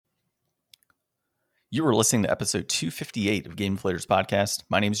You are listening to episode 258 of Game Deflators podcast.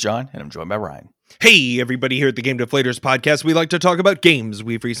 My name is John, and I'm joined by Ryan. Hey, everybody here at the Game Deflators podcast. We like to talk about games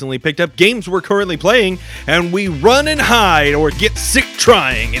we've recently picked up, games we're currently playing, and we run and hide or get sick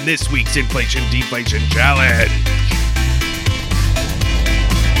trying in this week's Inflation Deflation Challenge.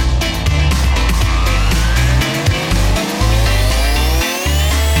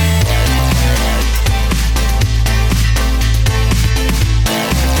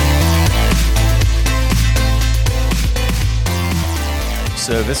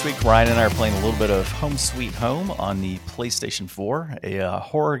 So this week, Ryan and I are playing a little bit of Home Sweet Home on the PlayStation 4, a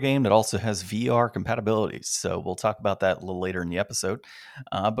horror game that also has VR compatibilities. So we'll talk about that a little later in the episode.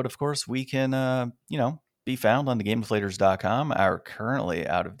 But of course, we can, be found on thegamedeflators.com, our currently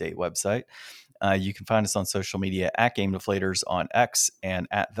out-of-date website. You can find us on social media at Game Deflators on X and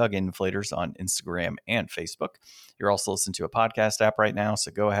at The Game Deflators on Instagram and Facebook. You're also listening to a podcast app right now,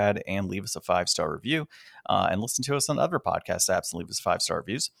 so go ahead and leave us a 5-star review and listen to us on other podcast apps and leave us 5-star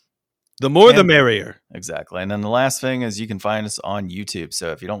reviews. The more, the merrier. Exactly. And then the last thing is you can find us on YouTube.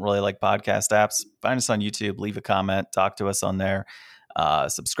 So if you don't really like podcast apps, find us on YouTube, leave a comment, talk to us on there,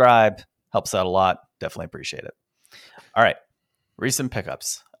 subscribe, helps out a lot. Definitely appreciate it. All right. Recent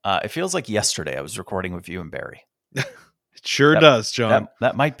pickups. It feels like yesterday I was recording with you and Barry. It sure does, John.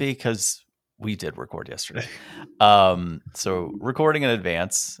 That might be because we did record yesterday. So recording in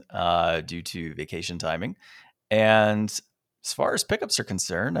advance due to vacation timing. And as far as pickups are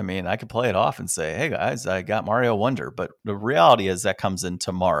concerned, I mean, I could play it off and say, hey, guys, I got Mario Wonder. But the reality is that comes in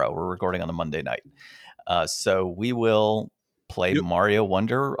tomorrow. We're recording on a Monday night. So we will play Mario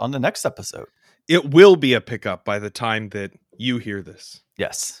Wonder on the next episode. It will be a pickup by the time that you hear this.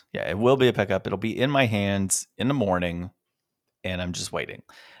 Yes. Yeah, it will be a pickup. It'll be in my hands in the morning, and I'm just waiting.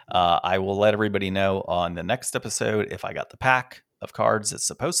 I will let everybody know on the next episode if I got the pack of cards that's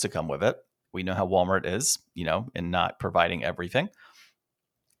supposed to come with it. We know how Walmart is, in not providing everything.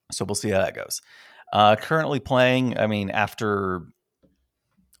 So we'll see how that goes. Currently playing, after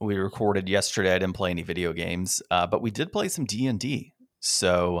we recorded yesterday, I didn't play any video games, but we did play some D&D.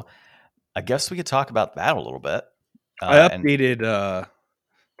 So I guess we could talk about that a little bit. I updated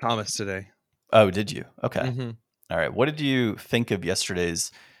Thomas today. Oh, did you? Okay. Mm-hmm. All right. What did you think of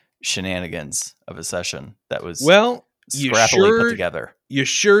yesterday's shenanigans of a session that was scrappily put together? You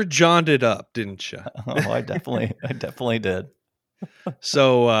sure johned it up, didn't you? Oh, I definitely did.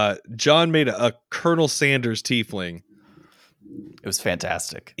 So John made a Colonel Sanders tiefling. It was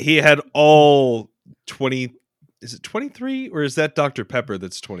fantastic. He had all 20. Is it 23 or is that Dr. Pepper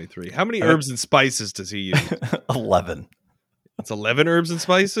that's 23? How many herbs and spices does he use? 11. It's 11 herbs and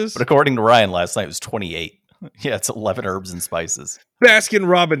spices? But according to Ryan last night, it was 28. Yeah, it's 11 herbs and spices. Baskin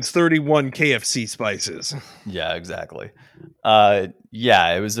Robbins 31 KFC spices. Yeah, exactly.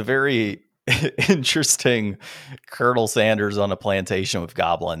 It was a very interesting Colonel Sanders on a plantation with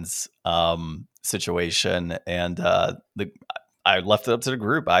goblins situation. And I left it up to the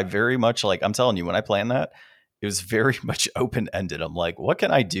group. I very much I'm telling you, when I planned that, it was very much open-ended. I'm like, what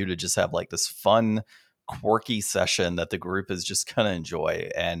can I do to just have this fun, quirky session that the group is just going to enjoy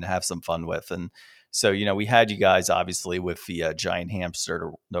and have some fun with? And so, we had you guys obviously with the giant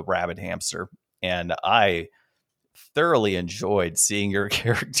hamster, the rabbit hamster, and I thoroughly enjoyed seeing your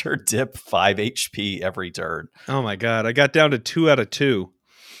character dip 5 HP every turn. Oh my God. I got down to 2 out of 2.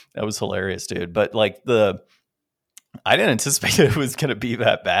 That was hilarious, dude. But I didn't anticipate it was going to be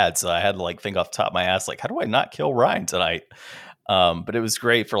that bad. So I had to think off the top of my ass, how do I not kill Ryan tonight? But it was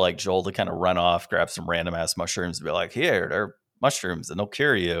great for Joel to kind of run off, grab some random ass mushrooms and be like, here, they're mushrooms and they'll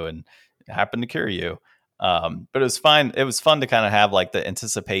cure you. And it happened to cure you. But it was fine. It was fun to kind of have the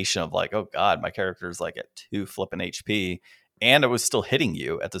anticipation of oh God, my character is at 2 flipping HP and it was still hitting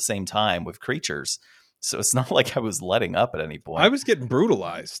you at the same time with creatures. So it's not like I was letting up at any point. I was getting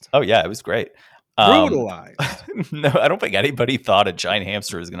brutalized. Oh yeah, it was great. Brutalized. No, I don't think anybody thought a giant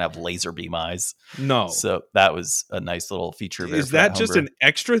hamster was going to have laser beam eyes. No. So that was a nice little feature. Is that just an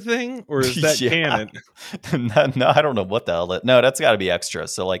extra thing or is that canon? No, I don't know what the hell. No, that's got to be extra.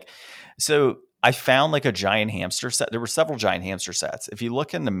 So so I found a giant hamster set. There were several giant hamster sets. If you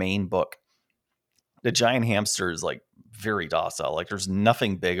look in the main book, the giant hamster is very docile. There's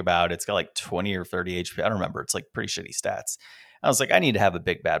nothing big about it. It's got 20 or 30 HP. I don't remember. It's pretty shitty stats. I was I need to have a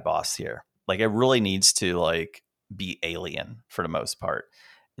big bad boss here. It really needs to be alien for the most part.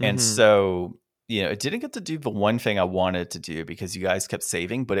 Mm-hmm. And so, it didn't get to do the one thing I wanted to do because you guys kept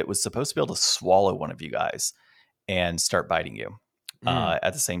saving, but it was supposed to be able to swallow one of you guys and start biting you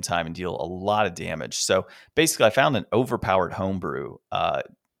at the same time and deal a lot of damage. So basically I found an overpowered homebrew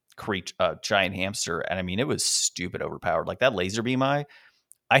giant hamster. And it was stupid overpowered. That laser beam I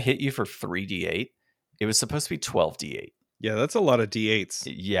hit you for 3d8 It was supposed to be 12d8. Yeah, that's a lot of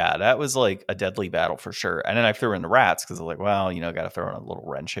D8s. Yeah, that was like a deadly battle for sure. And then I threw in the rats because I was like, well, got to throw in a little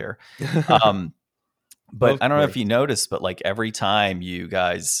wrench here. But Of I don't know if course. you noticed, but like every time you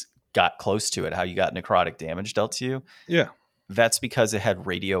guys got close to it, how you got necrotic damage dealt to you. Yeah. That's because it had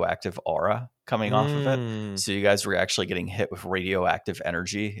radioactive aura coming off of it. Mm. So you guys were actually getting hit with radioactive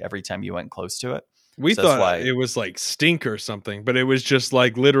energy every time you went close to it. We So that's thought why it was like stink or something, but it was just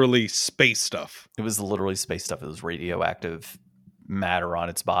like literally space stuff. it was literally space stuff. It was radioactive matter on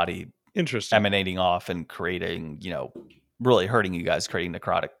its body Interesting. emanating off and creating, really hurting you guys, creating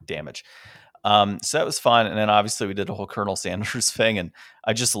necrotic damage. So that was fun. And then obviously we did a whole Colonel Sanders thing. And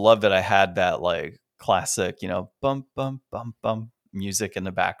I just love that I had that like classic, bum, bum, bum, bum music in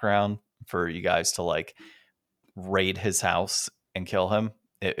the background for you guys to like raid his house and kill him.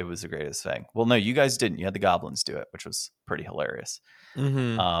 It was the greatest thing. Well, no, you guys didn't. You had the goblins do it, which was pretty hilarious.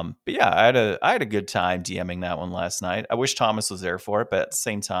 Mm-hmm. But yeah, I had a good time DMing that one last night. I wish Thomas was there for it, but at the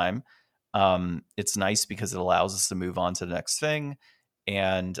same time, it's nice because it allows us to move on to the next thing.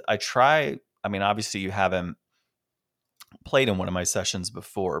 And obviously you haven't played in one of my sessions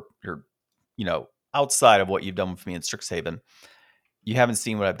before. You're, outside of what you've done with me in Strixhaven, you haven't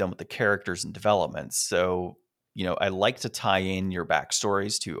seen what I've done with the characters and developments. So, I like to tie in your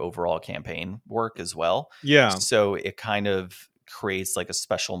backstories to overall campaign work as well. Yeah. So it kind of creates like a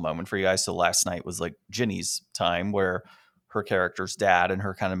special moment for you guys. So last night was like Ginny's time where her character's dad and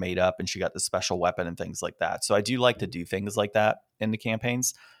her kind of made up and she got the special weapon and things like that. So I do like to do things like that in the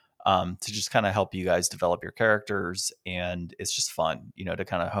campaigns to just kind of help you guys develop your characters. And it's just fun, to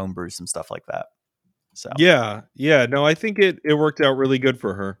kind of homebrew some stuff like that. So Yeah. No, I think it worked out really good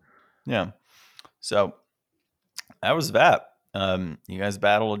for her. Yeah. So that was that. You guys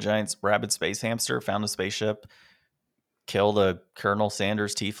battled a giant rabid space hamster, found a spaceship, killed a Colonel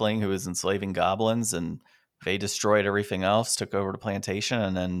Sanders tiefling who was enslaving goblins, and they destroyed everything else, took over the plantation,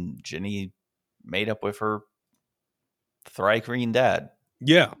 and then Ginny made up with her Thry-Green dad.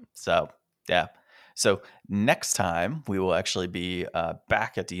 Yeah. So, yeah. So next time we will actually be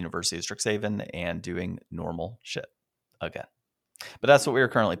back at the University of Strixhaven and doing normal shit again. But that's what we are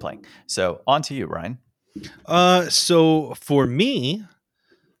currently playing. So on to you, Ryan. So for me,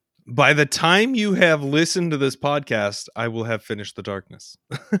 by the time you have listened to this podcast, I will have finished The Darkness.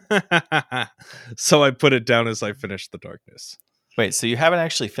 So I put it down as I finished The Darkness. Wait, so you haven't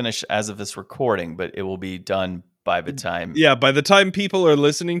actually finished as of this recording, but it will be done by the time. Yeah, by the time people are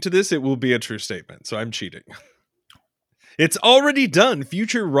listening to this, it will be a true statement. So I'm cheating. It's already done.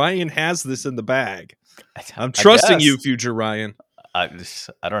 Future Ryan has this in the bag. I'm trusting you, Future Ryan. I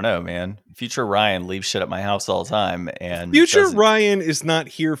don't know, man. Future Ryan leaves shit at my house all the time, and Future Ryan is not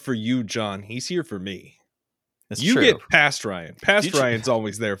here for you, John. He's here for me. You true. Get past Ryan. Ryan's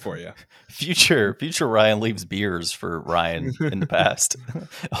always there for you. Future Ryan leaves beers for Ryan in the past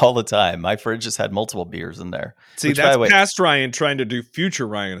all the time. My fridge has had multiple beers in there. See, which, that's past Ryan trying to do future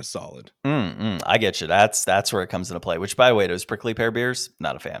Ryan a solid. I get you. That's where it comes into play. Which, by the way, those prickly pear beers,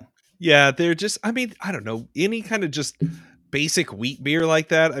 not a fan. Yeah, they're just. I mean, I don't know, any kind of just basic wheat beer like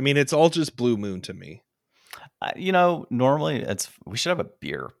that. I mean, it's all just Blue Moon to me. Normally we should have a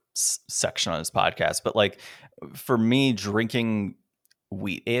beer section on this podcast, but like for me, drinking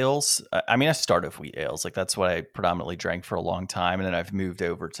wheat ales, I started with wheat ales, like that's what I predominantly drank for a long time, and then I've moved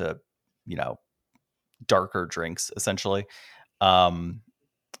over to darker drinks essentially, and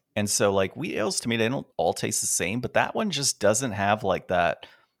so like wheat ales to me, they don't all taste the same, but that one just doesn't have like that.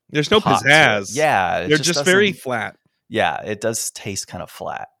 There's no pizzazz. Yeah, they're just very flat. Yeah, it does taste kind of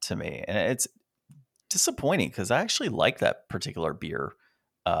flat to me, and it's disappointing because I actually like that particular beer.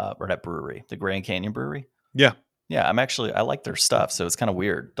 Or that brewery, the Grand Canyon Brewery. Yeah. I like their stuff. So it's kind of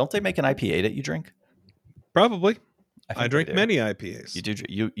weird. Don't they make an IPA that you drink? Probably. I drink many IPAs. You do.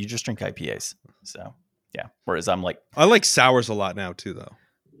 You just drink IPAs. So yeah. Whereas I like sours a lot now too, though.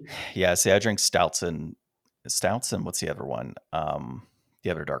 Yeah. See, I drink stouts and what's the other one? The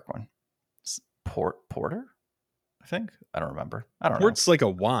other dark one, porter. I think I don't remember. I don't know. Port's like a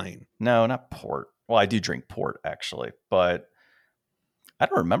wine. No, not port. Well, I do drink port actually, but I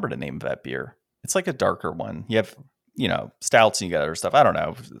don't remember the name of that beer. It's like a darker one. You have, stouts and you got other stuff. I don't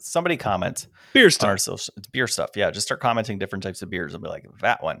know. Somebody comment. Beer stuff. It's beer stuff. Yeah. Just start commenting different types of beers and be like,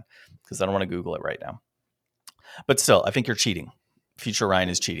 that one. Because I don't want to Google it right now. But still, I think you're cheating. Future Ryan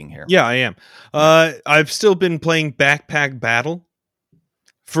is cheating here. Yeah, I am. I've still been playing Backpack Battle.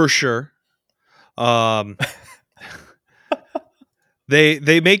 For sure.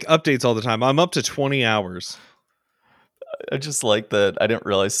 They make updates all the time. I'm up to 20 hours. I just like that. I didn't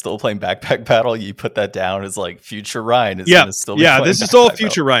realize still playing Backpack Battle. You put that down as like future Ryan is Yeah, going to still be playing this is all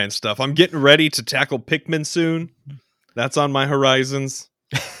future Ryan stuff. I'm getting ready to tackle Pikmin soon. That's on my horizons.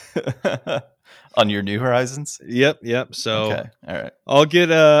 On your new horizons. Yep. So okay, all right. I'll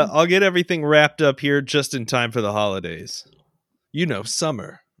get everything wrapped up here just in time for the holidays. You know,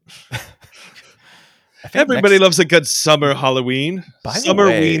 summer. Everybody loves a good summer Halloween.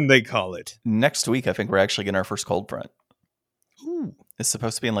 Summerween, they call it. Next week, I think we're actually getting our first cold front. Ooh. It's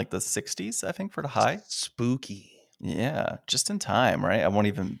supposed to be in like the 60s, I think, for the high. Spooky. Yeah, just in time, right? I won't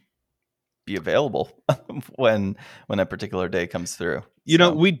even be available when that particular day comes through. You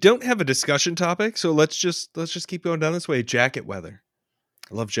know, we don't have a discussion topic, so let's just keep going down this way. Jacket weather.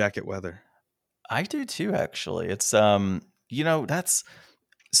 I love jacket weather. I do too, actually. It's that's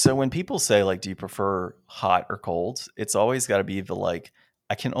so when people say like, do you prefer hot or cold? It's always got to be the like,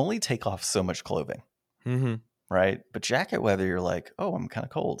 I can only take off so much clothing. Mm-hmm. Right. But jacket weather, you're like, oh, I'm kind of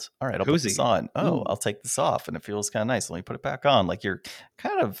cold. All right, I'll Cozy. put this on. Oh, Ooh. I'll take this off. And it feels kind of nice. Let me put it back on. Like you're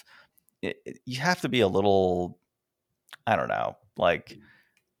kind of, you have to be a little, I don't know, like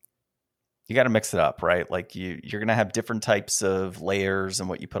you got to mix it up, right? Like you're going to have different types of layers and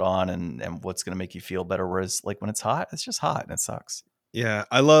what you put on and what's going to make you feel better. Whereas like when it's hot, it's just hot and it sucks. Yeah.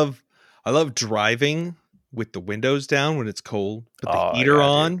 I love driving with the windows down when it's cold, put the heater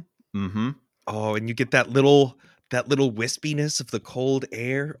on. Mm-hmm. Oh, and you get that little wispiness of the cold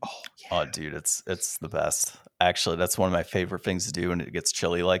air. Oh, yeah. Oh, dude, it's the best. Actually, that's one of my favorite things to do when it gets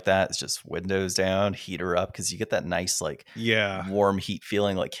chilly like that. It's just windows down, heater up, because you get that nice, like, warm heat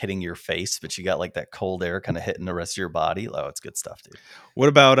feeling like hitting your face, but you got like that cold air kind of hitting the rest of your body. Oh, it's good stuff, dude. What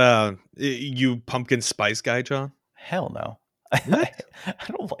about you pumpkin spice guy, John? Hell no. I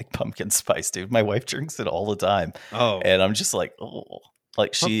don't like pumpkin spice, dude. My wife drinks it all the time. Oh, and I'm just like, oh,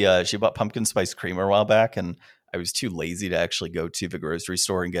 like she bought pumpkin spice creamer a while back, and I was too lazy to actually go to the grocery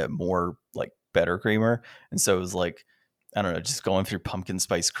store and get more like better creamer. And so it was like, I don't know, just going through pumpkin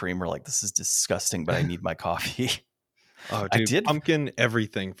spice creamer, like this is disgusting, but I need my coffee. Oh, dude, I did pumpkin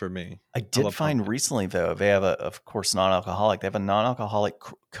everything for me. I did find pumpkin. Recently though, they have of course non-alcoholic. They have a non-alcoholic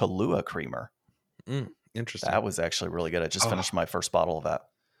Kahlua creamer. Interesting. That was actually really good. I just finished my first bottle of that.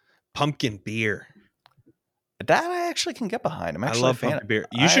 Pumpkin beer. That I actually can get behind. I'm actually I love a fan pumpkin beer.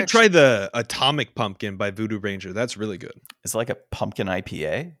 You should try the Atomic Pumpkin by Voodoo Ranger. That's really good. It's like a pumpkin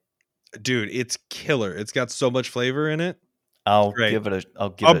IPA. Dude, it's killer. It's got so much flavor in it. I'll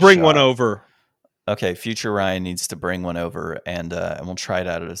bring one over. Okay, future Ryan needs to bring one over, and we'll try it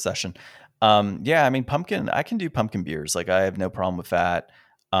out at a session. Yeah, I mean pumpkin. I can do pumpkin beers. Like I have no problem with that.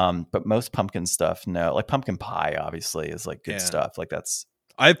 But most pumpkin stuff, no. Like pumpkin pie, obviously, is like good stuff. Like that's.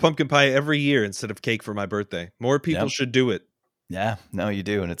 I have pumpkin pie every year instead of cake for my birthday. More people should do it. Yeah, no, you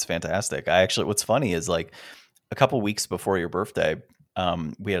do, and it's fantastic. What's funny is like a couple weeks before your birthday,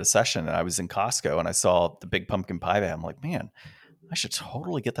 we had a session, and I was in Costco, and I saw the big pumpkin pie bag. I'm like, man, I should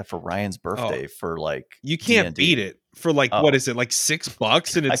totally get that for Ryan's birthday for like. You can't beat it for like what is it like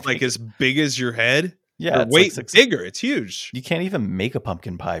 $6, and it's like as big as your head. Yeah, it's way bigger. It's huge. You can't even make a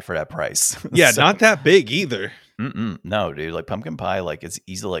pumpkin pie for that price. Yeah, not that big either. No, dude. Like pumpkin pie, like it's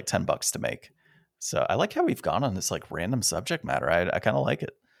easily like $10 to make. So I like how we've gone on this like random subject matter. I kind of like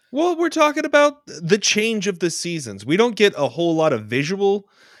it. Well, we're talking about the change of the seasons. We don't get a whole lot of visual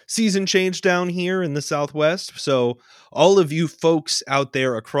season change down here in the Southwest. So all of you folks out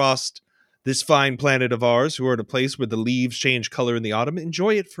there across this fine planet of ours who are at a place where the leaves change color in the autumn,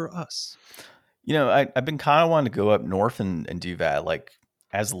 enjoy it for us. You know, I've been kind of wanting to go up north and do that, like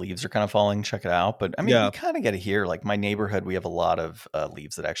as leaves are kind of falling, check it out. But I mean, you kind of get it here. Like my neighborhood, we have a lot of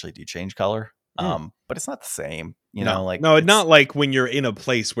leaves that actually do change color. But it's not the same, you know, like no, not like when you're in a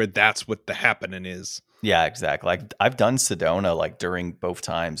place where that's what the happening is. Yeah, exactly. Like I've done Sedona like during both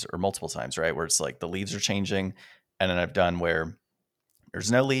times or multiple times, right? Where it's like the leaves are changing, and then I've done where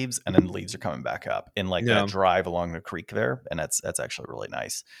there's no leaves and then the leaves are coming back up in like that drive along the creek there, and that's actually really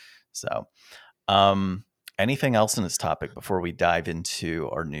nice. So, anything else in this topic before we dive into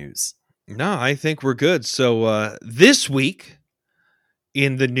our news? No, I think we're good. So this week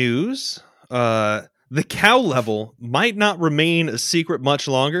in the news, the cow level might not remain a secret much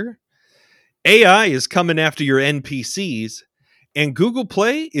longer. AI is coming after your NPCs, and Google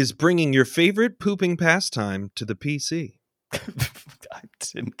Play is bringing your favorite pooping pastime to the PC. I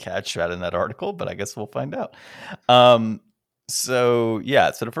didn't catch that in that article, but I guess we'll find out. So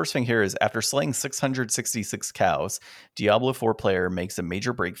the first thing here is after slaying 666 cows, Diablo 4 player makes a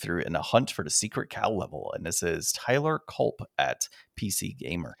major breakthrough in a hunt for the secret cow level. And this is Tyler Culp at PC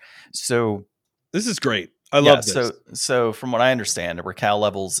Gamer. So This is great. I Yeah, love this. so from what I understand, there were cow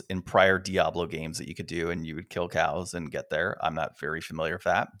levels in prior Diablo games that you could do, and you would kill cows and get there. I'm not very familiar with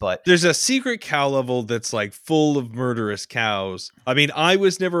that, but There's a secret cow level that's like full of murderous cows. I mean, I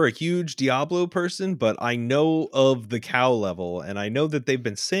was never a huge Diablo person, but I know of the cow level, and I know that they've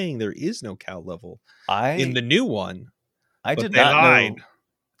been saying there is no cow level in I the new one, I but did they not lied. know.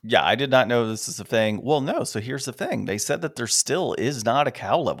 Yeah, I did not know this is a thing. Well, no. So here's the thing: they said that there still is not a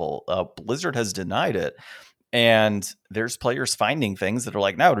cow level. Blizzard has denied it. And there's players finding things that are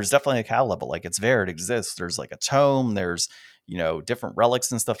like, no, there's definitely a cow level. Like it's there, it exists. There's like a tome. There's, different relics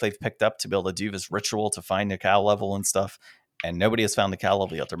and stuff they've picked up to be able to do this ritual to find a cow level and stuff. And nobody has found the cow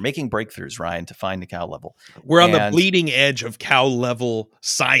level yet. They're making breakthroughs, Ryan, to find the cow level. We're on the And bleeding edge of cow level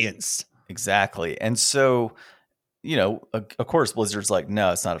science. exactly. And so, of course, Blizzard's like,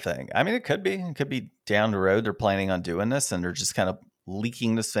 no, it's not a thing. I mean, it could be. It could be down the road. They're planning on doing this, and they're just kind of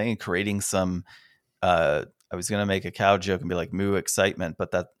leaking this thing and creating some I was gonna make a cow joke and be like moo excitement,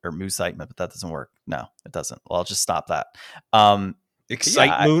 but that doesn't work. No, it doesn't. Well, I'll just stop that.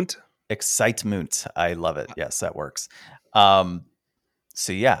 Excitement. Excitement. I love it. Yes, that works.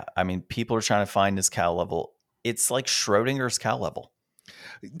 So yeah, I mean, people are trying to find this cow level. It's like Schrodinger's cow level.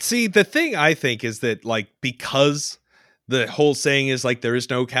 See, the thing I think is that like because the whole saying is like there is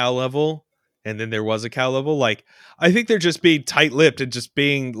no cow level and then there was a cow level, like I think they're just being tight-lipped and just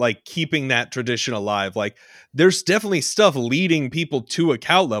being like keeping that tradition alive. Like there's definitely stuff leading people to a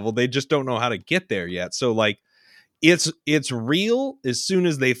cow level. They just don't know how to get there yet. So like it's real as soon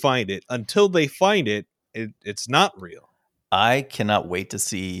as they find it. Until they find it, it's not real. I cannot wait to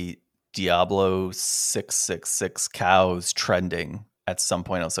see Diablo 666 cows trending at some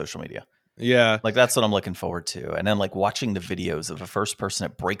point on social media. Yeah. Like that's what I'm looking forward to. And then like watching the videos of a first person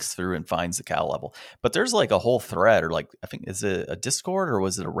that breaks through and finds the cow level. But there's like a whole thread, or like, I think, is it a Discord or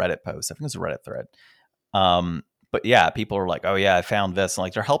was it a Reddit post? I think it was a Reddit thread. But yeah, people are like, oh yeah, I found this. And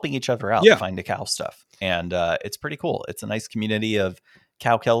like they're helping each other out to find the cow stuff. And it's pretty cool. It's a nice community of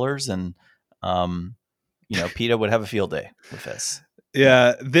cow killers. And, PETA would have a field day with this.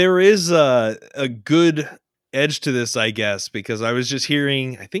 Yeah, there is a good edge to this, I guess, because I was just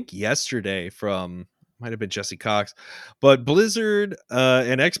hearing, I think yesterday from, might have been Jesse Cox, but Blizzard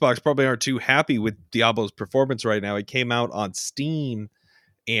and Xbox probably aren't too happy with Diablo's performance right now. It came out on Steam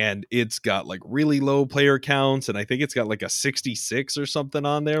and it's got like really low player counts, and I think it's got like a 66 or something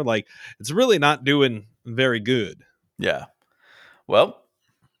on there. Like it's really not doing very good. Yeah. Well,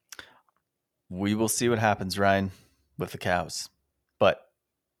 we will see what happens, Ryan, with the cows. But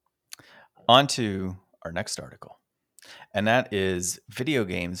on to our next article. And that is video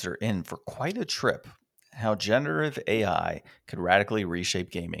games are in for quite a trip. How generative AI could radically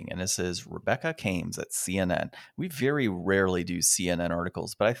reshape gaming. And this is Rebecca Kames at CNN. We very rarely do CNN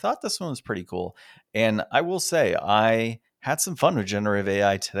articles, but I thought this one was pretty cool. And I will say, I had some fun with generative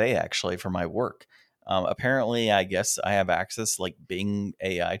AI today, actually, for my work. Apparently, I guess I have access like Bing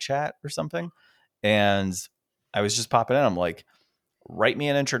AI chat or something. And I was just popping in. I'm like, write me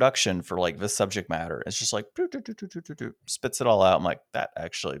an introduction for like this subject matter. It's just like spits it all out. I'm like, that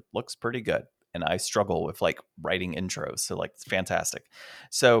actually looks pretty good. And I struggle with like writing intros. So like it's fantastic.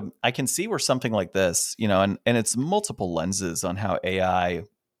 So I can see where something like this, and it's multiple lenses on how AI,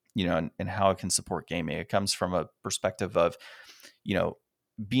 and how it can support gaming. It comes from a perspective of,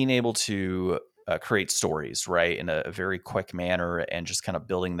 being able to create stories, right, in a very quick manner and just kind of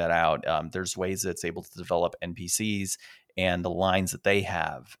building that out. There's ways that it's able to develop NPCs and the lines that they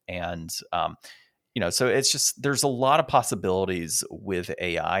have. And, so it's just, there's a lot of possibilities with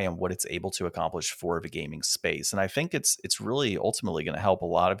AI and what it's able to accomplish for the gaming space. And I think it's really ultimately going to help a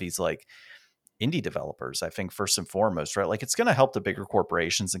lot of these like indie developers, I think, first and foremost, right? Like it's going to help the bigger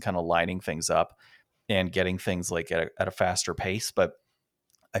corporations and kind of lining things up and getting things like at a faster pace. But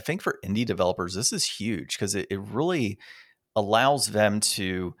I think for indie developers, this is huge because it really allows them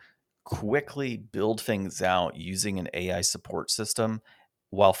to quickly build things out using an AI support system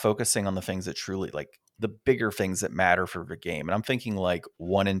while focusing on the things that truly, like the bigger things that matter for the game. And I'm thinking like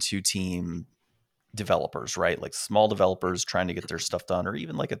 1 and 2 team developers, right? Like small developers trying to get their stuff done, or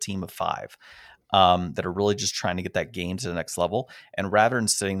even like a team of 5 that are really just trying to get that game to the next level. And rather than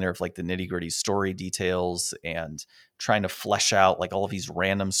sitting there with like the nitty gritty story details and trying to flesh out like all of these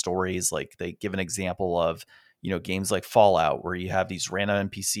random stories, like they give an example of, games like Fallout, where you have these random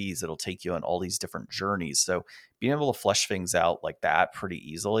NPCs that'll take you on all these different journeys. So being able to flesh things out like that pretty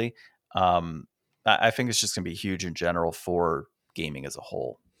easily, I think it's just going to be huge in general for gaming as a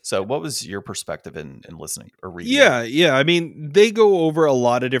whole. So what was your perspective in listening or reading? Yeah. I mean, they go over a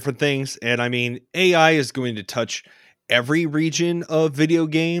lot of different things. And I mean, AI is going to touch every region of video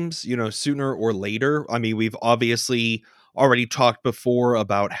games, sooner or later. I mean, we've obviously already talked before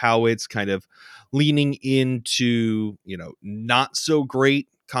about how it's kind of leaning into, not so great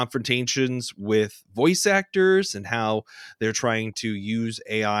confrontations with voice actors and how they're trying to use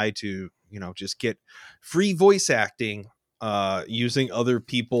AI to, just get free voice acting using other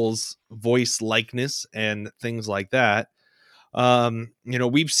people's voice likeness and things like that.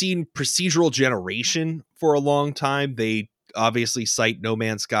 We've seen procedural generation for a long time. They obviously cite No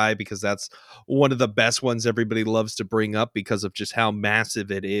Man's Sky because that's one of the best ones everybody loves to bring up because of just how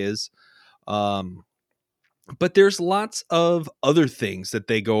massive it is. But there's lots of other things that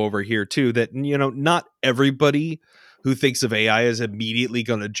they go over here too that, not everybody who thinks of AI is immediately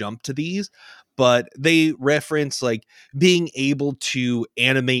going to jump to these, but they reference like being able to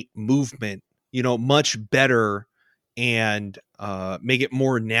animate movement, much better and make it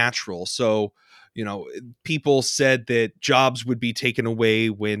more natural. So, people said that jobs would be taken away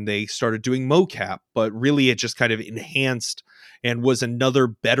when they started doing mocap, but really it just kind of enhanced and was another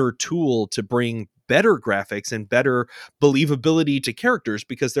better tool to bring better graphics and better believability to characters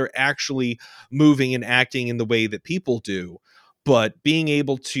because they're actually moving and acting in the way that people do. But being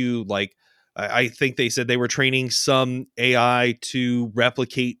able to, like, I think they said they were training some AI to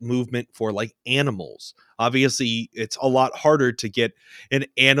replicate movement for like animals. Obviously, it's a lot harder to get an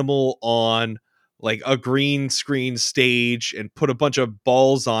animal on like a green screen stage and put a bunch of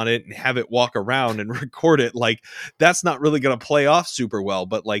balls on it and have it walk around and record it. Like, that's not really going to play off super well.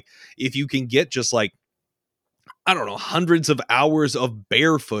 But like, if you can get just like, I don't know, hundreds of hours of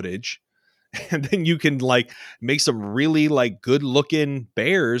bear footage, and then you can like make some really like good looking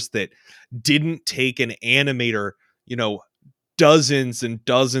bears that didn't take an animator, dozens and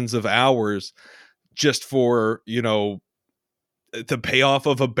dozens of hours just for, the payoff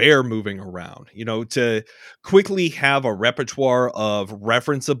of a bear moving around, to quickly have a repertoire of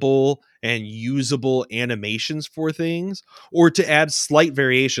referenceable and usable animations for things, or to add slight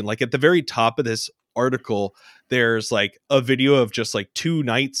variation. Like at the very top of this article, there's like a video of just like two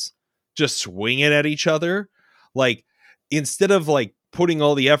knights just swinging at each other. Like, instead of like putting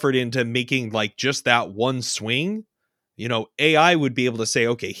all the effort into making like just that one swing, AI would be able to say,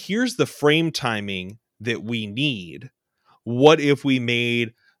 okay, here's the frame timing that we need. What if we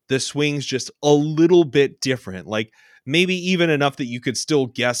made the swings just a little bit different? Like maybe even enough that you could still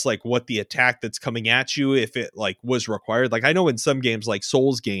guess like what the attack that's coming at you, if it like was required. Like I know in some games like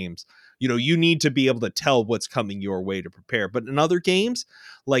Souls games, you need to be able to tell what's coming your way to prepare. But in other games,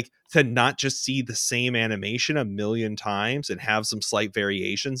 like to not just see the same animation a million times and have some slight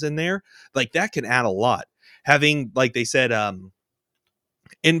variations in there, like that can add a lot. Having, like they said,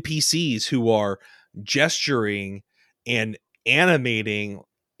 NPCs who are gesturing and animating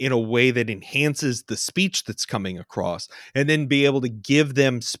in a way that enhances the speech that's coming across, and then be able to give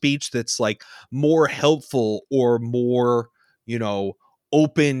them speech that's like more helpful or more,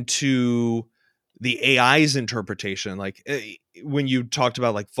 open to the AI's interpretation. Like when you talked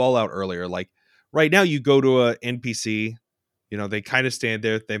about like Fallout earlier, like right now you go to a NPC, they kind of stand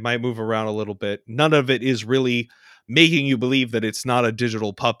there, they might move around a little bit. None of it is really making you believe that it's not a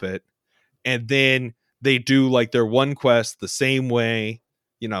digital puppet. And then they do like their one quest the same way.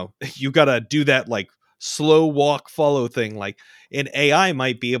 You got to do that like slow walk follow thing. Like an AI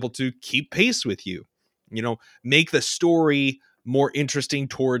might be able to keep pace with you, make the story more interesting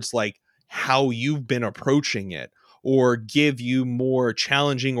towards like how you've been approaching it, or give you more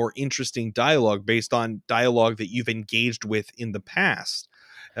challenging or interesting dialogue based on dialogue that you've engaged with in the past.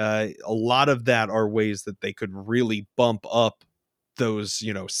 A lot of that are ways that they could really bump up those,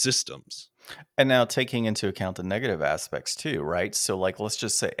 systems. And now taking into account the negative aspects too, right? So like, let's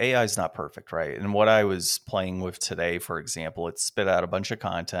just say AI is not perfect, right? And what I was playing with today, for example, it spit out a bunch of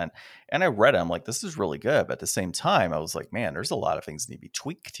content and I read it. I'm like, this is really good. But at the same time, I was like, man, there's a lot of things that need to be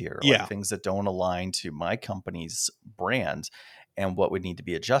tweaked here. Yeah. Like things that don't align to my company's brand and what would need to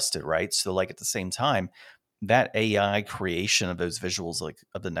be adjusted, right? So like at the same time, that AI creation of those visuals, like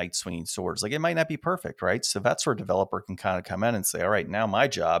of the knight swinging swords, like it might not be perfect, right? So that's where a developer can kind of come in and say, all right, now my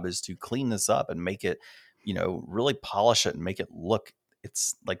job is to clean this up and make it, really polish it and make it look,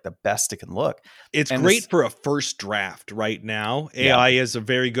 it's like the best it can look. It's great for a first draft right now. AI is a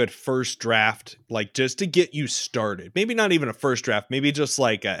very good first draft, like just to get you started. Maybe not even a first draft, maybe just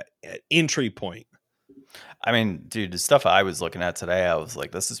like an entry point. I mean, dude, the stuff I was looking at today, I was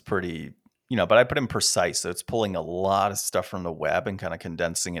like, this is pretty but I put in precise. So it's pulling a lot of stuff from the web and kind of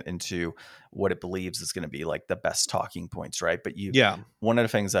condensing it into what it believes is going to be like the best talking points, right? But Yeah. one of the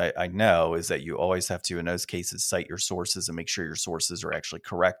things I know is that you always have to, in those cases, cite your sources and make sure your sources are actually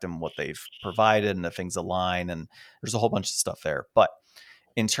correct in what they've provided and the things align. And there's a whole bunch of stuff there. But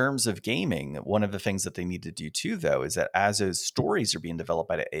in terms of gaming, one of the things that they need to do too, though, is that as those stories are being developed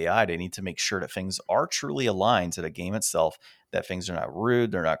by the AI, they need to make sure that things are truly aligned to the game itself, that things are not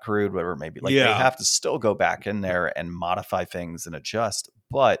rude, they're not crude, whatever it may be. Like they have to still go back in there and modify things and adjust.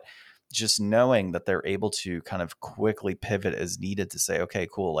 But just knowing that they're able to kind of quickly pivot as needed to say, okay,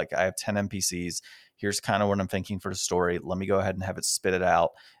 cool, like I have 10 NPCs. Here's kind of what I'm thinking for the story. Let me go ahead and have it spit it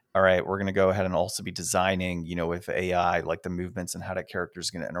out. All right, we're going to go ahead and also be designing, with AI, like the movements and how that character is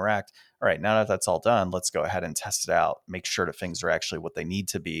going to interact. All right, now that that's all done, let's go ahead and test it out, make sure that things are actually what they need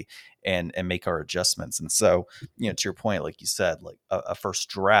to be and make our adjustments. And so, to your point, like you said, like a first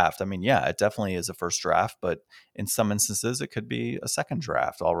draft, I mean, yeah, it definitely is a first draft, but in some instances, it could be a second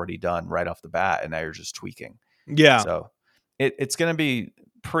draft already done right off the bat, and now you're just tweaking. Yeah. So it's going to be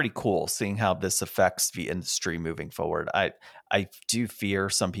pretty cool seeing how this affects the industry moving forward. I do fear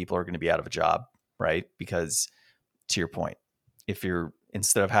some people are going to be out of a job, right? Because to your point, if you're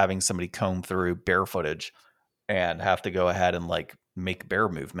instead of having somebody comb through bear footage and have to go ahead and like make bear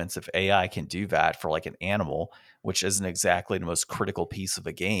movements, if AI can do that for like an animal, which isn't exactly the most critical piece of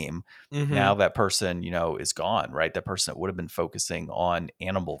a game, now that person, is gone, right? That person that would have been focusing on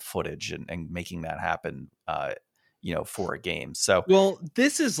animal footage and making that happen, for a game. So, well,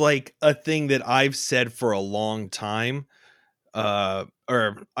 this is like a thing that I've said for a long time. Or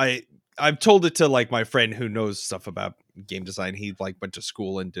I've told it to like my friend who knows stuff about game design. He like went to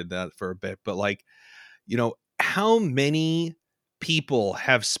school and did that for a bit, but like, how many people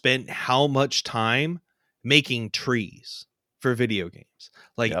have spent how much time making trees for video games?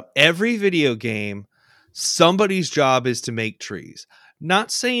 Like every video game, somebody's job is to make trees.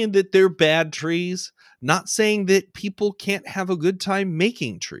 Not saying that they're bad trees, not saying that people can't have a good time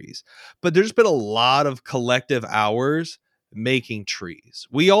making trees, but there's been a lot of collective hours making trees.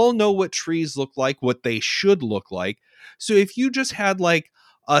 We all know what trees look like, what they should look like. So if you just had like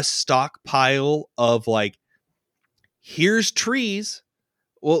a stockpile of like, here's trees,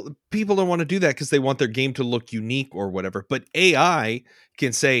 well, people don't want to do that because they want their game to look unique or whatever. But AI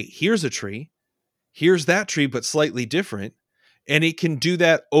can say, here's a tree, here's that tree, but slightly different. And it can do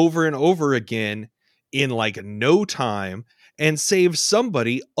that over and over again in like no time and save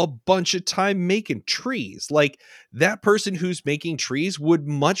somebody a bunch of time making trees. Like that person who's making trees would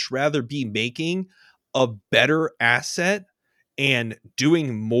much rather be making a better asset and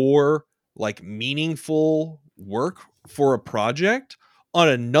doing more like meaningful work for a project on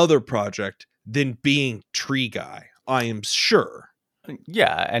another project than being tree guy, I am sure.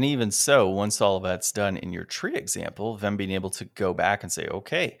 Yeah, and even so, once all of that's done in your tree example, then being able to go back and say,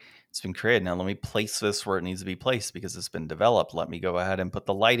 okay, it's been created. Now let me place this where it needs to be placed because it's been developed. Let me go ahead and put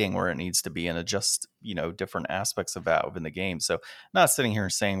the lighting where it needs to be and adjust, different aspects of that within the game. So not sitting here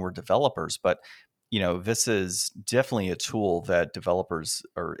saying we're developers, but this is definitely a tool that developers,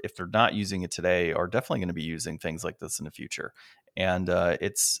 or if they're not using it today, are definitely going to be using things like this in the future. And I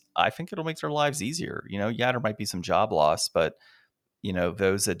think it'll make their lives easier. Yeah, there might be some job loss, but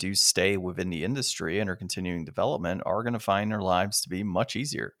those that do stay within the industry and are continuing development are going to find their lives to be much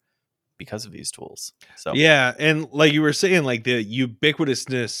easier because of these tools. So yeah, and like you were saying, like the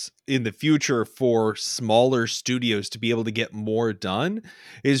ubiquitousness in the future for smaller studios to be able to get more done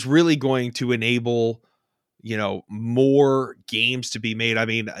is really going to enable more games to be made. I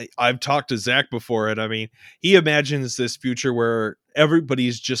mean, I've talked to Zach before, and I mean, he imagines this future where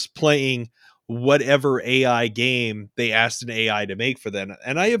everybody's just playing whatever AI game they asked an AI to make for them.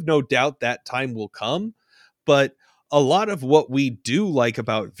 And I have no doubt that time will come, but a lot of what we do like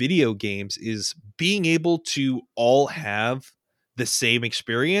about video games is being able to all have the same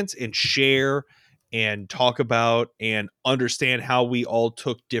experience and share and talk about and understand how we all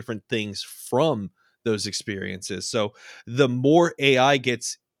took different things from those experiences. So the more AI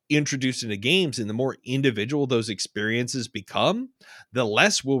gets introduced into games and the more individual those experiences become, the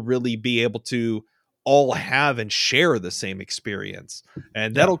less we'll really be able to all have and share the same experience.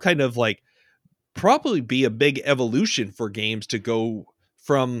 And that'll kind of like probably be a big evolution for games to go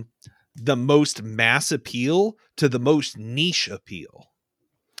from the most mass appeal to the most niche appeal.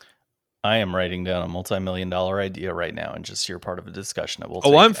 I am writing down a multi-million-dollar idea right now and just hear part of a discussion that we'll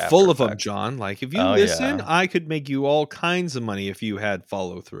take. Oh, I'm full of them, effect. John. Like if you listen, yeah. I could make you all kinds of money if you had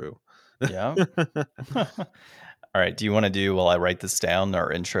follow through. Yeah. All right. Do you want to do, while I write this down,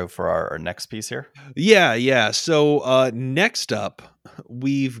 our intro for our next piece here? Yeah. So next up,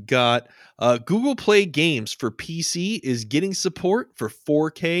 we've got Google Play Games for PC is getting support for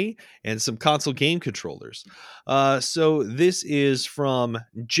 4K and some console game controllers. So this is from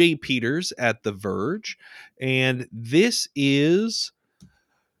Jay Peters at The Verge, and this is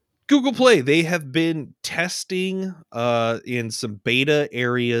Google Play. They have been testing in some beta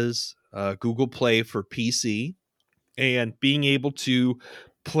areas Google Play for PC, and being able to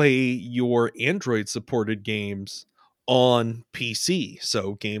play your Android supported games on PC.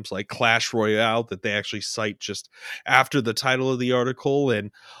 So games like Clash Royale that they actually cite just after the title of the article,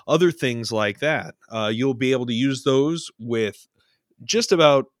 and other things like that. You'll be able to use those with just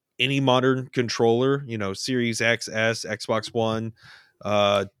about any modern controller, Series XS, Xbox One,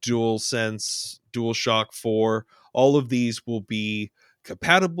 DualSense, DualShock 4. All of these will be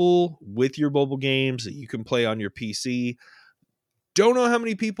compatible with your mobile games that you can play on your PC. Don't know how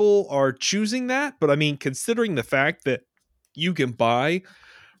many people are choosing that, but I mean, considering the fact that you can buy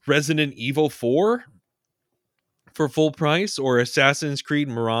Resident Evil 4 for full price, or Assassin's Creed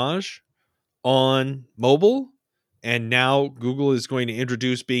Mirage on mobile, and now Google is going to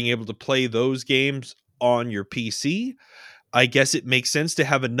introduce being able to play those games on your PC, I guess it makes sense to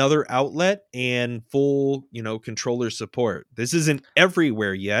have another outlet and full, controller support. This isn't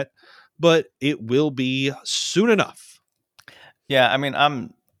everywhere yet, but it will be soon enough. Yeah, I mean, I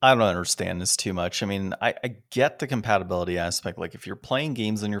don't understand this too much. I mean, I get the compatibility aspect. Like, if you're playing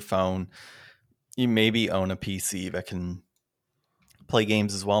games on your phone, you maybe own a PC that can play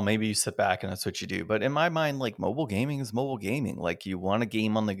games as well. Maybe you sit back and that's what you do. But in my mind, like, mobile gaming is mobile gaming. Like, you want a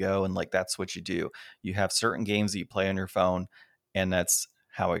game on the go, and like that's what you do. You have certain games that you play on your phone, and that's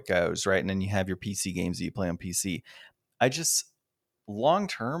how it goes, right? And then you have your PC games that you play on PC. I just, long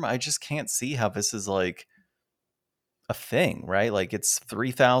term, I just can't see how this is like a thing, right? Like, it's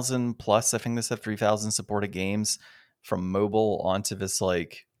 3,000 plus. I think they said 3,000 supported games from mobile onto this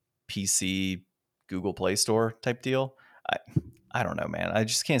like PC Google Play Store type deal. I I don't know, man. I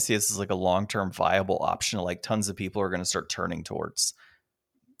just can't see this as like a long term viable option. Like, tons of people are going to start turning towards.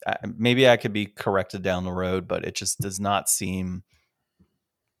 Maybe I could be corrected down the road, but it just does not seem.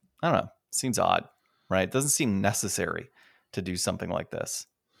 I don't know. Seems odd, right? It doesn't seem necessary to do something like this.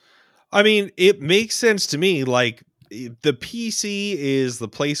 I mean, it makes sense to me. Like, the PC is the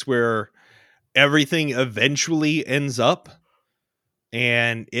place where everything eventually ends up.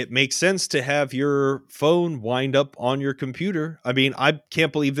 And it makes sense to have your phone wind up on your computer. I mean, I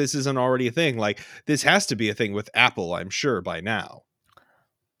can't believe this isn't already a thing. Like, this has to be a thing with Apple, I'm sure, by now.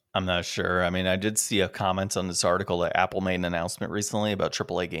 I'm not sure. I mean, I did see a comment on this article that Apple made an announcement recently about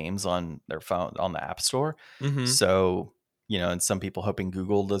AAA games on their phone on the App Store. Mm-hmm. So, and some people hoping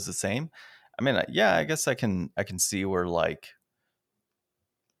Google does the same. I mean, yeah, I guess I can see where like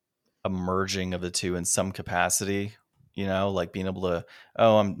a merging of the two in some capacity, like being able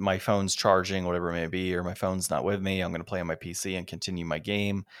to, my phone's charging, whatever it may be, or my phone's not with me. I'm going to play on my PC and continue my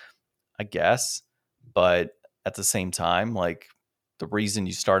game, I guess. But at the same time, like, the reason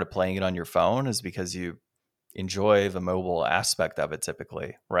you started playing it on your phone is because you enjoy the mobile aspect of it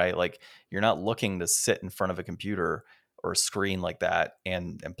typically, right? Like, you're not looking to sit in front of a computer or a screen like that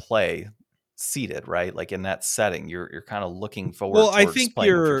and play seated, right? Like, in that setting, you're kind of looking forward I towards think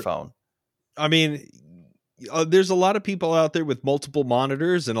playing with your phone. I mean, there's a lot of people out there with multiple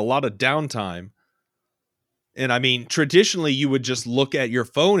monitors and a lot of downtime. And I mean, traditionally, you would just look at your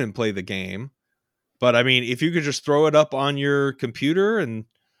phone and play the game. But I mean, if you could just throw it up on your computer and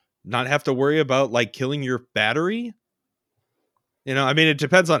not have to worry about like killing your battery, I mean, it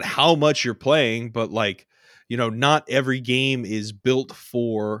depends on how much you're playing, but like, not every game is built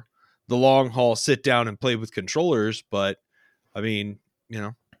for the long haul, sit down and play with controllers. But I mean,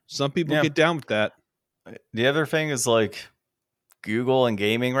 some people Yeah. get down with that. The other thing is like Google and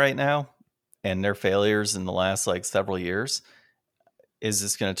gaming right now and their failures in the last like several years. Is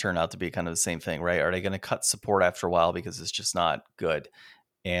this going to turn out to be kind of the same thing, right? Are they going to cut support after a while because it's just not good?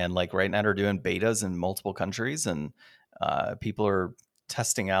 And like right now they're doing betas in multiple countries, and people are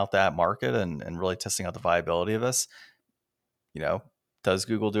testing out that market and really testing out the viability of this. Does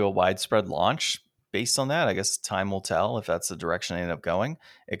Google do a widespread launch based on that? I guess time will tell if that's the direction they end up going.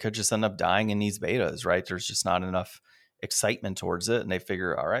 It could just end up dying in these betas, right? There's just not enough excitement towards it, and they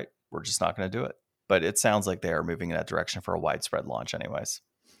figure, all right, we're just not going to do it. But it sounds like they are moving in that direction for a widespread launch anyways.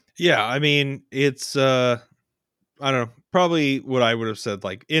 Yeah, I mean, it's I don't know, probably what I would have said,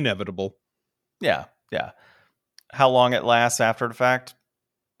 like, inevitable. Yeah. How long it lasts after the fact,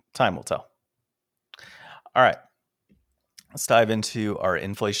 time will tell. All right. Let's dive into our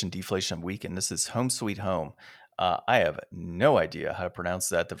inflation deflation week, and this is Home Sweet Home. I have no idea how to pronounce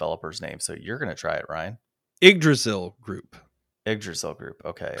that developer's name, so you're going to try it, Ryan. Yggdrasil Group. Yggdrasil Group.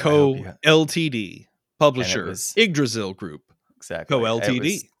 Okay. I hope Co you. Ltd. And it Publisher was Yggdrasil Group. Co exactly.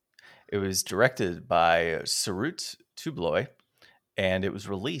 Ltd. It was directed by Sarut Tubloy, and it was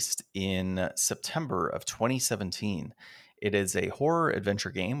released in September of 2017. It is a horror adventure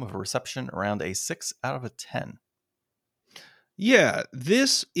game with a reception around a 6 out of 10. Yeah,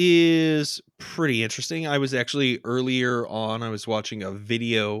 this is pretty interesting. I was actually earlier on, I was watching a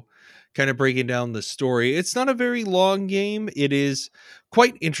video kind of breaking down the story. It's not a very long game. It is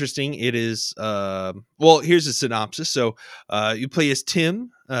quite interesting. It is, well, here's a synopsis. So you play as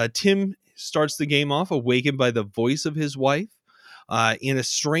Tim. Tim starts the game off awakened by the voice of his wife in a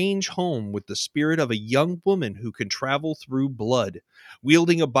strange home with the spirit of a young woman who can travel through blood,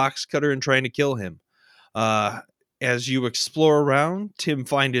 wielding a box cutter and trying to kill him. As you explore around, Tim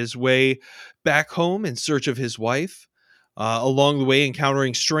finds his way back home in search of his wife. Along the way,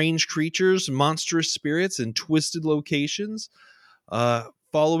 encountering strange creatures, monstrous spirits, and twisted locations.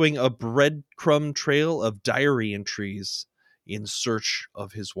 Following a breadcrumb trail of diary entries in search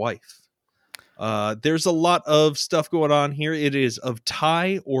of his wife. There's a lot of stuff going on here. It is of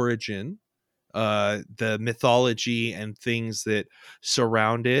Thai origin. The mythology and things that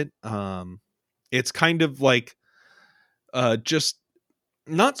surround it. It's kind of like just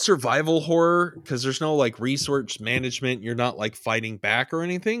not survival horror, because there's no like resource management. You're not like fighting back or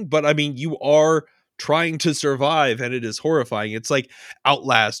anything, but I mean, you are trying to survive, and it is horrifying. It's like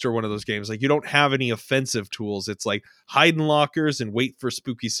Outlast or one of those games. Like, you don't have any offensive tools. It's like hide in lockers and wait for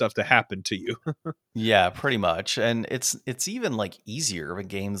spooky stuff to happen to you. Yeah, pretty much. And it's even like easier with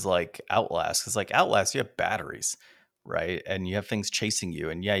games like Outlast, because like Outlast, you have batteries, right? And you have things chasing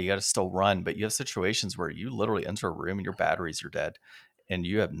you, and yeah, you got to still run, but you have situations where you literally enter a room and your batteries are dead, and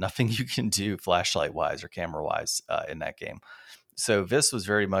you have nothing you can do flashlight wise or camera wise in that game. So this was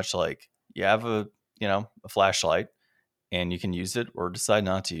very much like you have a flashlight, and you can use it or decide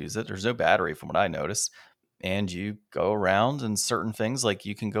not to use it. There's no battery from what I noticed. And you go around, and certain things, like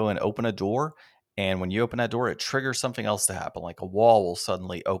you can go and open a door, and when you open that door, it triggers something else to happen. Like a wall will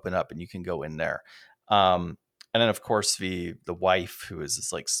suddenly open up and you can go in there. And then of course the wife, who is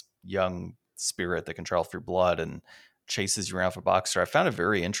this like young spirit that can travel through blood and chases you around for Boxer. I found it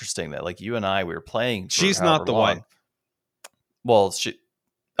very interesting that like you and I, we were playing for She's however not the long. wife. Well,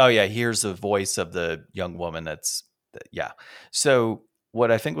 oh yeah, here's the voice of the young woman. Yeah. So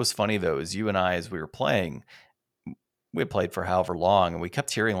what I think was funny though is you and I, as we were playing, we had played for however long, and we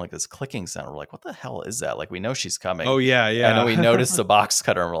kept hearing like this clicking sound. We're like, what the hell is that? Like, we know she's coming. Oh yeah, yeah. And then we noticed the box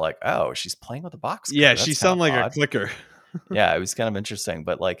cutter, and we're like, oh, she's playing with the box cutter. Yeah, That's she kind sounded of like odd. a clicker. Yeah, it was kind of interesting.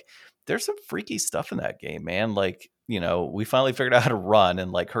 But like, there's some freaky stuff in that game, man. Like, we finally figured out how to run,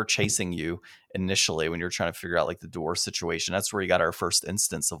 and like her chasing you initially when you're trying to figure out like the door situation. That's where you got our first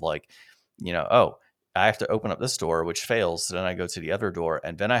instance of like, oh, I have to open up this door, which fails. So then I go to the other door,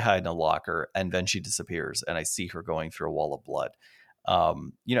 and then I hide in a locker, and then she disappears, and I see her going through a wall of blood.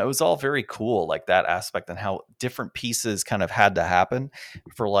 It was all very cool, like that aspect, and how different pieces kind of had to happen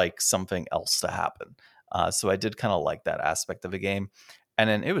for like something else to happen. So I did kind of like that aspect of the game. And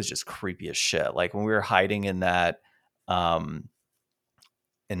then it was just creepy as shit. Like when we were hiding in that, locker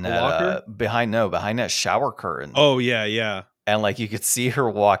behind that shower curtain. Oh yeah, yeah. And like you could see her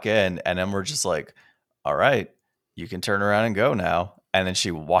walk in, and then we're just like, all right, you can turn around and go now. And then she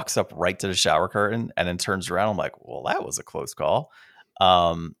walks up right to the shower curtain and then turns around. I'm like, well, that was a close call.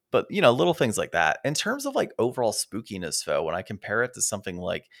 But little things like that. In terms of like overall spookiness, though, when I compare it to something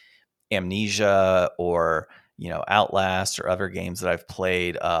like Amnesia or Outlast or other games that I've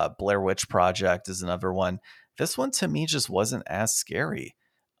played, Blair Witch Project is another one. This one to me just wasn't as scary.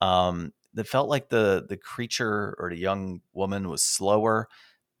 It felt like the creature or the young woman was slower.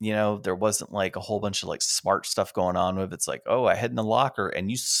 There wasn't like a whole bunch of like smart stuff going on with it. It's like, oh, I hid in the locker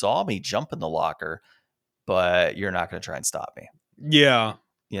and you saw me jump in the locker, but you're not going to try and stop me. Yeah.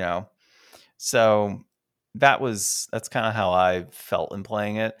 So that's kind of how I felt in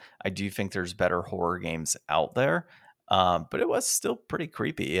playing it. I do think there's better horror games out there. But it was still pretty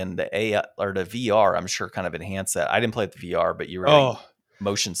creepy, and the VR, I'm sure, kind of enhanced that. I didn't play with the VR, but you were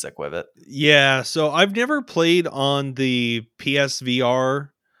motion sick with it. Yeah, so I've never played on the PSVR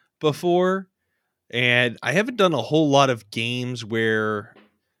before, and I haven't done a whole lot of games where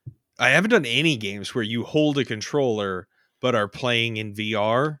I haven't done any games where you hold a controller but are playing in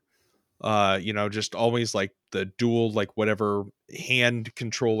VR. Just always like the dual, like whatever hand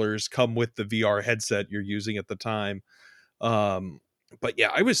controllers come with the VR headset you're using at the time. But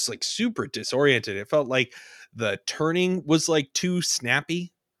yeah, I was like super disoriented. It felt like the turning was like too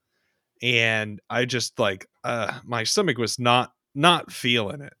snappy. and I just like my stomach was not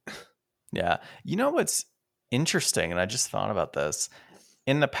feeling it. Yeah. You know what's interesting, and I just thought about this.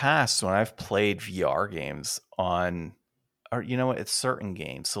 In the past, when I've played VR games on, or you know what, it's certain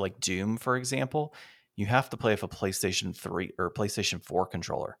games. So like Doom, for example, you have to play with a PlayStation 3 or PlayStation 4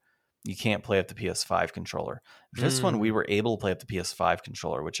 controller. You can't play with the PS5 controller. This one, we were able to play with the PS5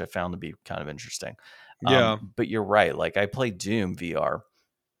 controller, which I found to be kind of interesting. Yeah. But you're right. Like I played Doom VR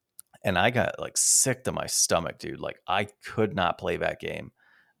and I got like sick to my stomach, dude. Like I could not play that game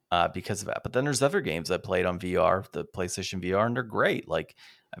because of that. But then there's other games I played on VR, the PlayStation VR, and they're great. Like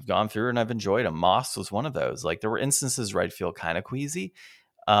I've gone through and I've enjoyed them. Moss was one of those. Like there were instances where I'd feel kind of queasy,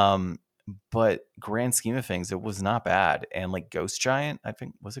 um, but grand scheme of things, it was not bad. And like Ghost Giant, I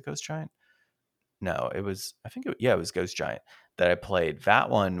think, was it Ghost Giant? No, it was. I think, it was Ghost Giant that I played. That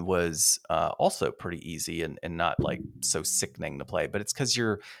one was also pretty easy and not like so sickening to play. But it's because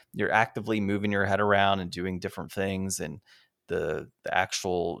you're actively moving your head around and doing different things, and the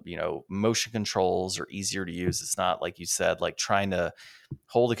actual motion controls are easier to use. It's not like you said, like trying to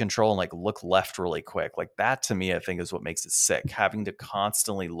hold a control and like look left really quick. Like that to me, I think is what makes it sick. Having to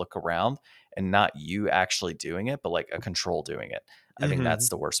constantly look around and not you actually doing it, but like a control doing it. I think that's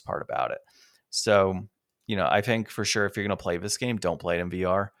the worst part about it. So, I think for sure if you're going to play this game, don't play it in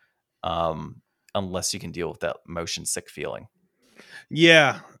VR unless you can deal with that motion sick feeling.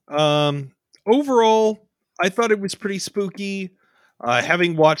 Yeah. Overall, I thought it was pretty spooky.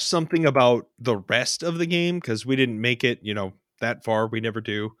 Having watched something about the rest of the game, because we didn't make it, that far. We never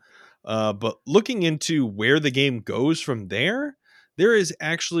do. But looking into where the game goes from there is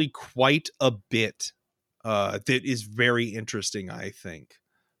actually quite a bit that is very interesting, I think.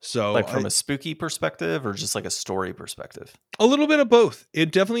 So, Like from a spooky perspective or just like a story perspective? a little bit of both.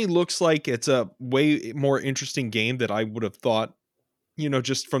 It definitely looks like it's a way more interesting game that I would have thought,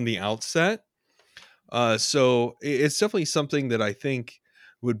 just from the outset. So it's definitely something that I think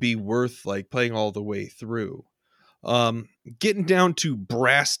would be worth like playing all the way through. Getting down to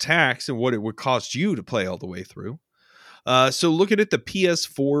brass tacks and what it would cost you to play all the way through. So looking at the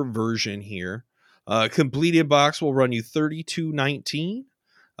PS4 version here, completed box will run you $32.19.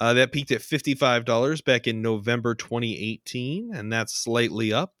 That peaked at $55 back in November 2018, and that's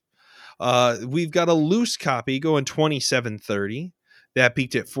slightly up. We've got a loose copy going $27.30. That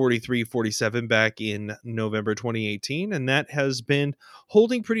peaked at $43.47 back in November 2018, and that has been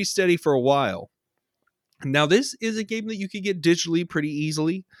holding pretty steady for a while. Now, this is a game that you could get digitally pretty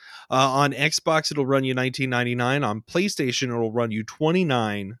easily. On Xbox, it'll run you $19.99. On PlayStation, it'll run you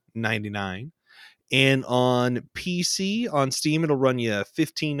 $29.99. And on PC, on Steam, it'll run you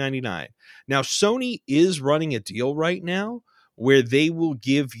 $15.99. Now, Sony is running a deal right now where they will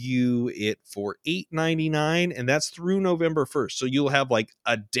give you it for $8.99, and that's through November 1st. So you'll have like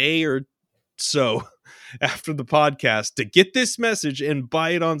a day or so after the podcast to get this message and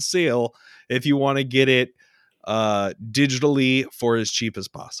buy it on sale if you want to get it digitally for as cheap as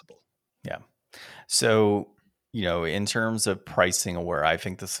possible. Yeah. So, in terms of pricing of where I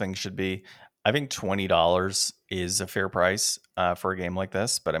think this thing should be, I think $20 is a fair price for a game like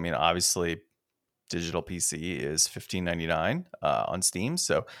this. But I mean, obviously, digital PC is $15.99 on Steam.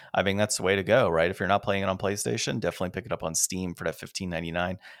 So I think that's the way to go, right? If you're not playing it on PlayStation, definitely pick it up on Steam for that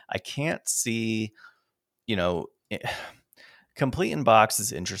 $15.99. I can't see, Complete in Box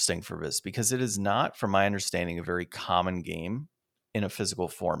is interesting for this because it is not, from my understanding, a very common game in a physical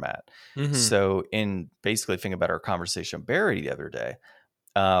format. Mm-hmm. So basically think about our conversation with Barry the other day.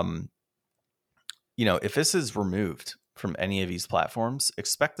 If this is removed from any of these platforms,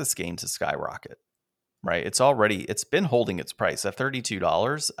 expect this game to skyrocket, right? It's been holding its price at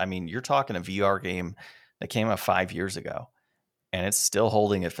 $32. I mean, you're talking a VR game that came out 5 years ago and it's still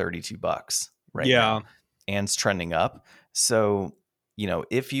holding at $32 right now. And it's trending up. So,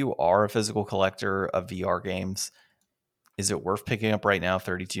 if you are a physical collector of VR games, is it worth picking up right now,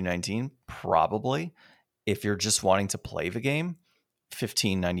 $32.19? Probably. If you're just wanting to play the game,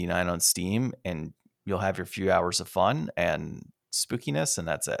 $15.99 on Steam, and you'll have your few hours of fun and spookiness, and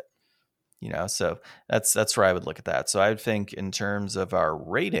that's it. So that's where I would look at that. So I would think in terms of our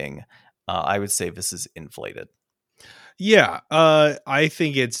rating, I would say this is inflated. Yeah, I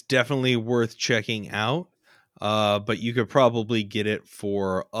think it's definitely worth checking out. But you could probably get it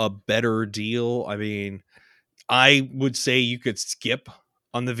for a better deal. I mean, I would say you could skip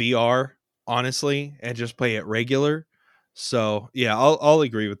on the VR, honestly, and just play it regular. So yeah, I'll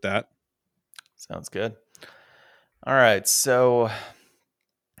agree with that. Sounds good. All right, so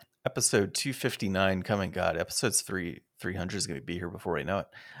episode 259 coming. God, episodes 300 is going to be here before we know it.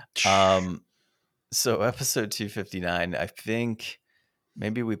 So episode 259, I think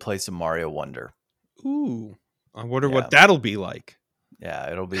Maybe we play some Mario Wonder. Ooh, I wonder what that'll be like.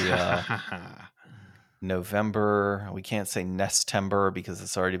 Yeah, it'll be November. We can't say Nestember because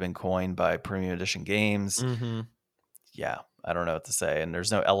it's already been coined by Premium Edition Games. Mm-hmm. Yeah, I don't know what to say. And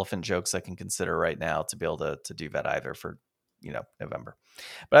there's no elephant jokes I can consider right now to be able to do that either for, November.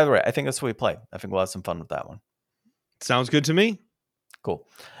 But either way, I think that's what we play. I think we'll have some fun with that one. Sounds good to me. Cool.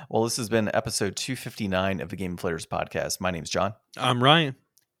 Well, this has been episode 259 of the Game Deflators podcast. My name's John. I'm Ryan.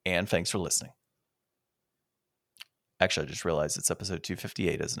 And thanks for listening. Actually, I just realized it's episode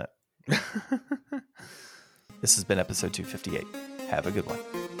 258, isn't it? This has been episode 258. Have a good one.